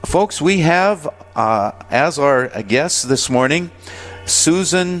Folks, we have as our guest this morning,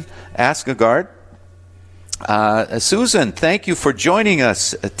 Susan Askegard. Susan, thank you for joining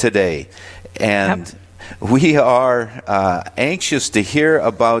us today. And we are anxious to hear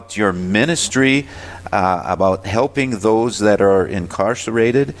about your ministry, about helping those that are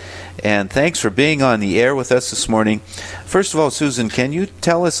incarcerated. And thanks for being on the air with us this morning. First of all, Susan, can you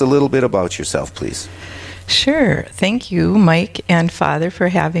tell us a little bit about yourself, please? Sure. Thank you, Mike and Father, for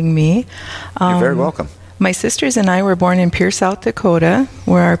having me. You're very welcome. My sisters and I were born in Pierre, South Dakota,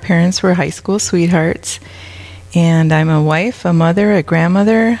 where our parents were high school sweethearts. And I'm a wife, a mother, a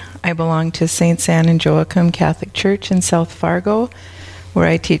grandmother. I belong to St. San and Joachim Catholic Church in South Fargo, where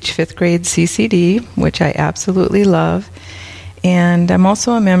I teach 5th grade CCD, which I absolutely love. And I'm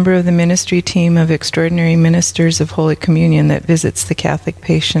also a member of the ministry team of Extraordinary Ministers of Holy Communion that visits the Catholic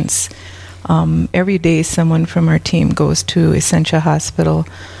patients. Every day someone from our team goes to Essentia Hospital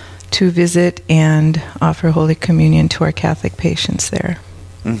to visit and offer Holy Communion to our Catholic patients there.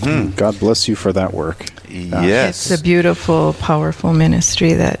 Mm-hmm. God bless you for that work. Yes. It's a beautiful, powerful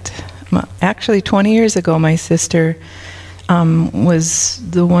ministry that, actually 20 years ago, my sister was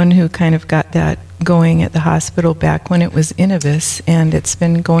the one who kind of got that going at the hospital back when it was Innovis, and it's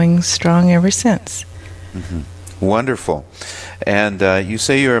been going strong ever since. Mm-hmm. Wonderful. And you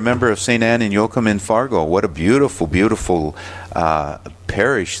say you're a member of St. Anne and Joachim in Fargo. What a beautiful, beautiful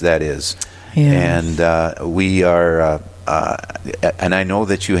parish that is. Yes. And we are, and I know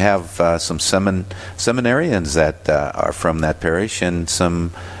that you have some seminarians that are from that parish, and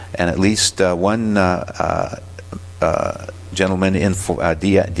at least one gentleman in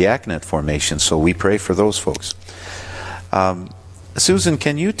diaconate formation. So we pray for those folks. Susan,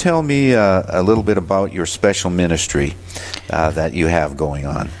 can you tell me a little bit about your special ministry that you have going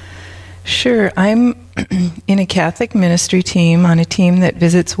on? Sure. I'm in a Catholic ministry team, on a team that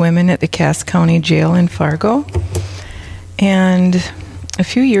visits women at the Cass County Jail in Fargo. And a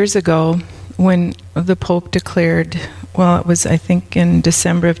few years ago, when the Pope declared, well, it was, I think, in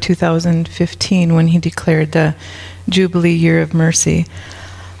December of 2015, when he declared the Jubilee Year of Mercy,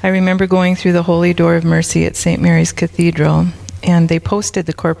 I remember going through the Holy Door of Mercy at St. Mary's Cathedral, and they posted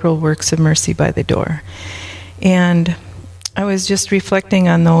the Corporal Works of Mercy by the door. And I was just reflecting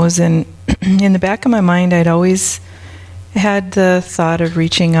on those, and in the back of my mind, I'd always had the thought of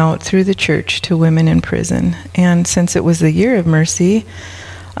reaching out through the church to women in prison. And since it was the Year of Mercy,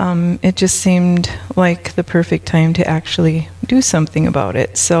 it just seemed like the perfect time to actually do something about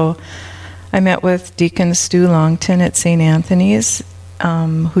it. So I met with Deacon Stu Longton at St. Anthony's,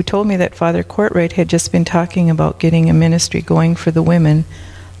 who told me that Father Courtright had just been talking about getting a ministry going for the women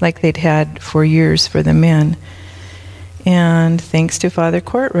like they'd had for years for the men. And thanks to Father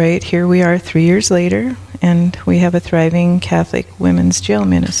Courtright, here we are 3 years later, and we have a thriving Catholic women's jail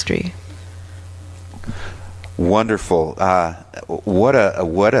ministry. Wonderful. What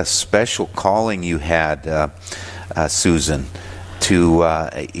a special calling you had, Susan, to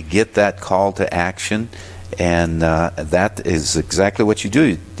get that call to action. And that is exactly what you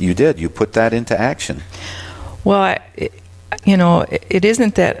do. You did. You put that into action. Well, it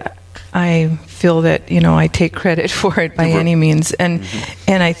isn't that I feel that, I take credit for it by any means. And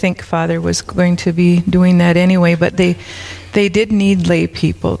and I think Father was going to be doing that anyway. But they did need lay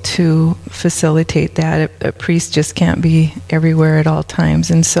people to facilitate that. A priest just can't be everywhere at all times.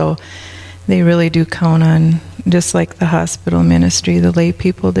 And so they really do count on, just like the hospital ministry, the lay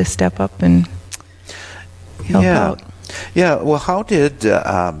people to step up and help out. Yeah. Well, how did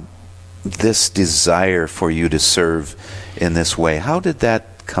this desire for you to serve in this way, how did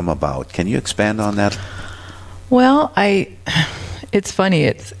that come about? Can you expand on that? Well, it's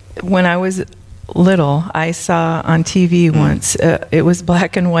funny. When I was little, I saw on TV once, it was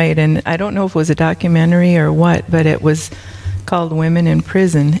black and white, and I don't know if it was a documentary or what, but it was called Women in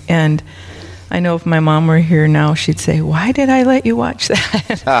Prison. And I know if my mom were here now, she'd say, "Why did I let you watch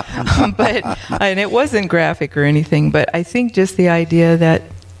that?" And it wasn't graphic or anything, but I think just the idea that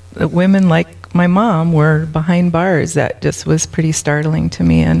women like my mom were behind bars, that just was pretty startling to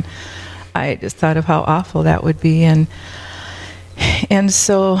me. And I just thought of how awful that would be. And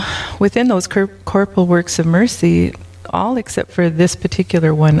so within those corporal works of mercy, all except for this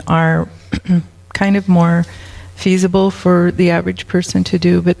particular one are kind of more feasible for the average person to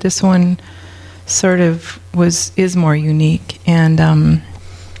do, but this one sort of is more unique. And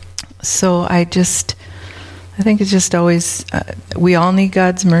so I think it's just always, we all need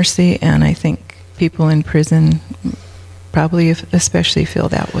God's mercy, and I think people in prison probably especially feel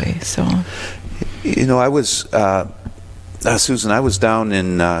that way. So, I was, Susan, I was down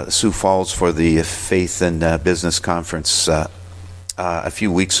in Sioux Falls for the Faith and Business Conference a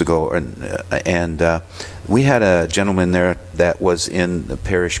few weeks ago, and we had a gentleman there that was in the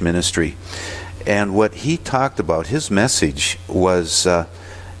parish ministry, and what he talked about, his message was, I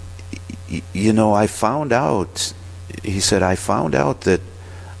found out, he said, I found out that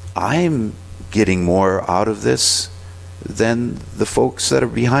I'm getting more out of this than the folks that are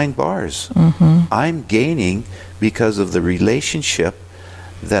behind bars. Mm-hmm. I'm gaining because of the relationship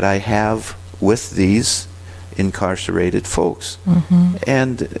that I have with these incarcerated folks. Mm-hmm.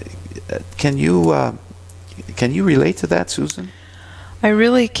 And can you relate to that, Susan? I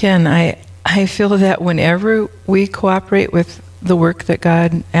really can. I feel that whenever we cooperate with the work that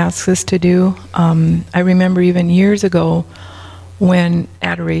God asks us to do, I remember even years ago when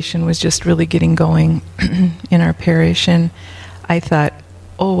adoration was just really getting going in our parish, and I thought,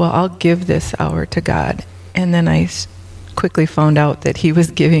 oh, well, I'll give this hour to God. And then I quickly found out that he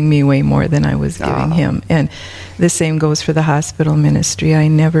was giving me way more than I was giving him. And the same goes for the hospital ministry. I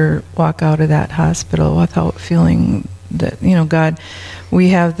never walk out of that hospital without feeling that, God, we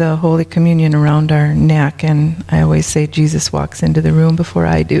have the Holy Communion around our neck, and I always say Jesus walks into the room before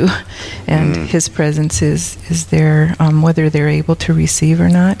I do, and his presence is there, whether they're able to receive or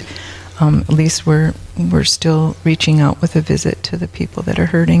not. At least we're still reaching out with a visit to the people that are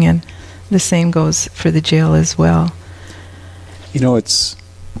hurting, and the same goes for the jail as well. It's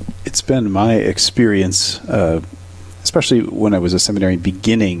been my experience, especially when I was a seminarian,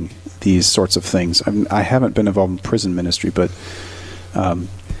 beginning these sorts of things. I haven't been involved in prison ministry, but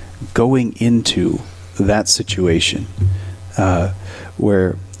going into that situation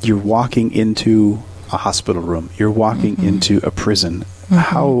where you're walking into a hospital room, you're walking into a prison. Mm-hmm.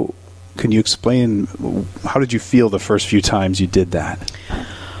 How can you explain, how did you feel the first few times you did that?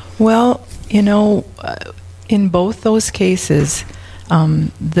 Well, in both those cases,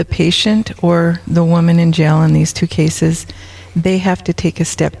 the patient or the woman in jail in these two cases, they have to take a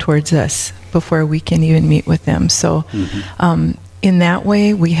step towards us before we can even meet with them. So in that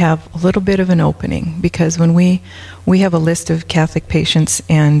way, we have a little bit of an opening, because when we have a list of Catholic patients,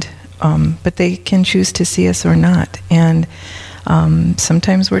 and but they can choose to see us or not. And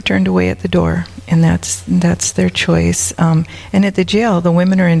sometimes we're turned away at the door, and that's their choice. And at the jail, the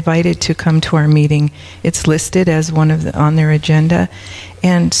women are invited to come to our meeting. It's listed as one of on their agenda,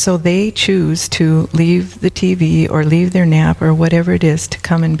 and so they choose to leave the TV or leave their nap or whatever it is to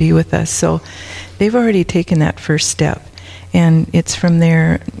come and be with us. So they've already taken that first step, and it's from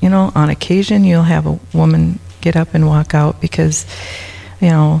there. On occasion, you'll have a woman get up and walk out because,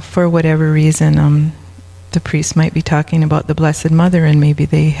 for whatever reason, the priest might be talking about the Blessed Mother, and maybe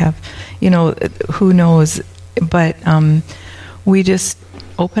they have, who knows. But we just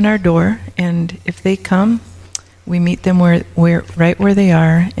open our door, and if they come, we meet them right where they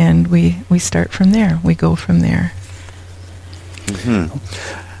are, and we start from there. We go from there.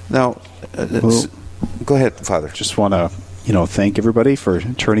 Mm-hmm. Now, go ahead, Father. Just want to thank everybody for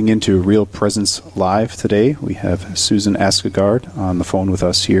turning into Real Presence Live today. We have Susan Askegard on the phone with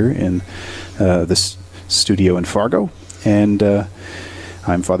us here in this studio in Fargo, and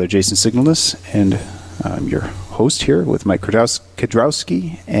I'm Father Jason Signalness, and I'm your host here with Mike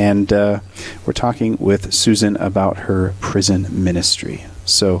Kudrowski, and we're talking with Susan about her prison ministry.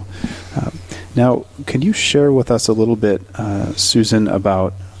 So now, can you share with us a little bit, Susan,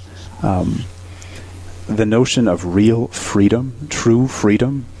 about the notion of real freedom, true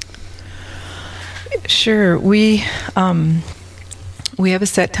freedom? Sure. We have a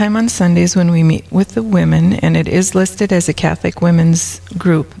set time on Sundays when we meet with the women, and it is listed as a Catholic women's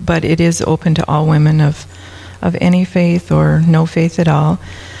group, but it is open to all women of any faith or no faith at all.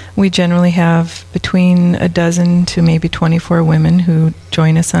 We generally have between a dozen to maybe 24 women who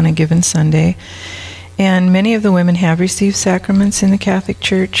join us on a given Sunday. And many of the women have received sacraments in the Catholic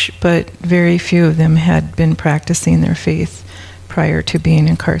Church, but very few of them had been practicing their faith prior to being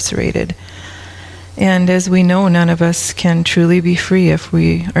incarcerated. And as we know, none of us can truly be free if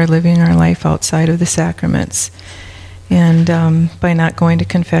we are living our life outside of the sacraments. And by not going to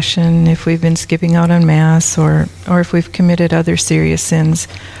confession, if we've been skipping out on Mass, or if we've committed other serious sins,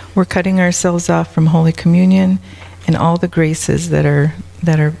 we're cutting ourselves off from Holy Communion and all the graces that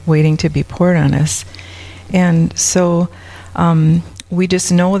are waiting to be poured on us. And so we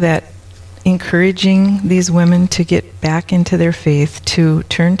just know that encouraging these women to get back into their faith, to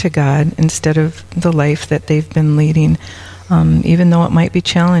turn to God instead of the life that they've been leading, even though it might be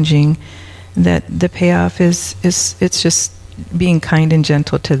challenging, that the payoff is it's just being kind and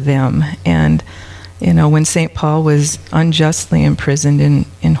gentle to them. And when St. Paul was unjustly imprisoned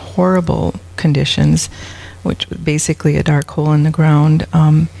in horrible conditions, which was basically a dark hole in the ground,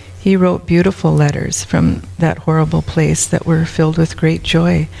 he wrote beautiful letters from that horrible place that were filled with great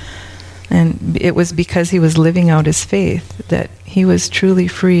joy. And it was because he was living out his faith that he was truly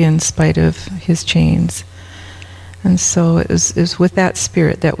free in spite of his chains. And so it was with that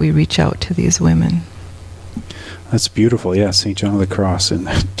spirit that we reach out to these women. That's beautiful. Yeah, St. John of the Cross in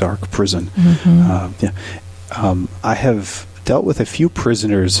dark prison. I have dealt with a few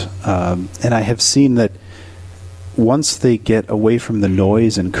prisoners, and I have seen that once they get away from the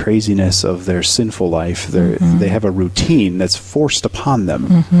noise and craziness of their sinful life, they have a routine that's forced upon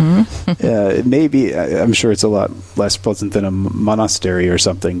them. Maybe, I'm sure it's a lot less pleasant than a monastery or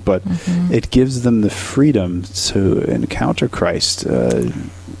something, but it gives them the freedom to encounter Christ.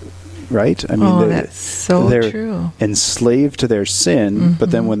 Right? I mean, that's so they're true. Enslaved to their sin,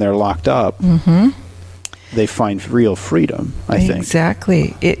 but then when they're locked up, they find real freedom, I think.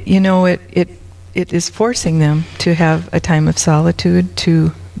 Exactly. It is forcing them to have a time of solitude,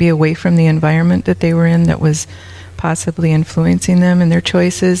 to be away from the environment that they were in that was possibly influencing them in their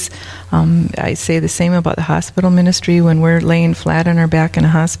choices. I say the same about the hospital ministry. When we're laying flat on our back in a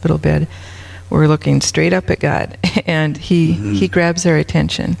hospital bed, we're looking straight up at God, and He grabs our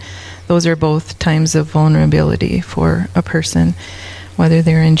attention. Those are both times of vulnerability for a person, whether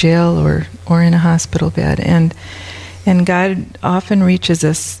they're in jail or in a hospital bed. And God often reaches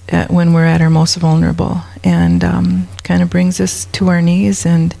us when we're at our most vulnerable, and kind of brings us to our knees,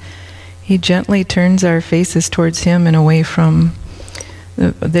 and He gently turns our faces towards Him and away from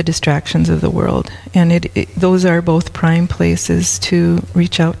the distractions of the world. And those are both prime places to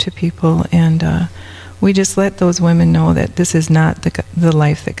reach out to people, and we just let those women know that this is not the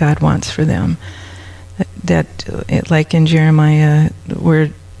life that God wants for them. Like in Jeremiah,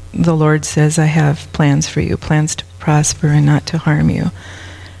 where the Lord says, I have plans for you, plans to prosper and not to harm you.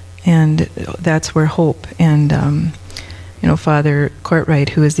 And that's where hope and, Father Courtwright,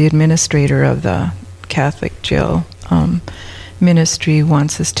 who is the administrator of the Catholic jail ministry,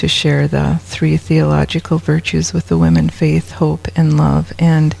 wants us to share the 3 theological virtues with the women: faith, hope, and love.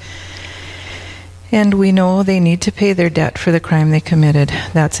 And we know they need to pay their debt for the crime they committed.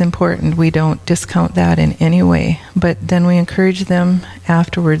 That's important. We don't discount that in any way. But then we encourage them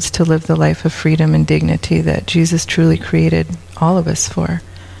afterwards to live the life of freedom and dignity that Jesus truly created all of us for.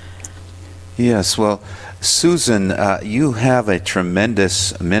 Yes, well, Susan, you have a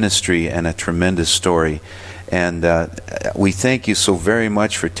tremendous ministry and a tremendous story. And we thank you so very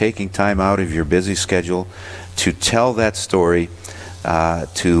much for taking time out of your busy schedule to tell that story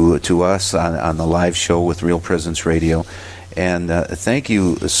to us on the live show with Real Presence Radio. And thank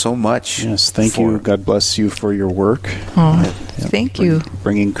you so much. Yes, thank you. God bless you for your work. Thank you.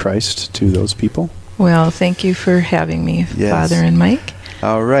 Bringing Christ to those people. Well, thank you for having me, Father and Mike.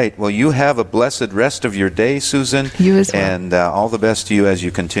 All right. Well, you have a blessed rest of your day, Susan. You as well. And all the best to you as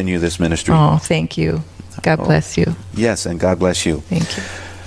you continue this ministry. Oh, thank you. God bless you. Yes, and God bless you. Thank you.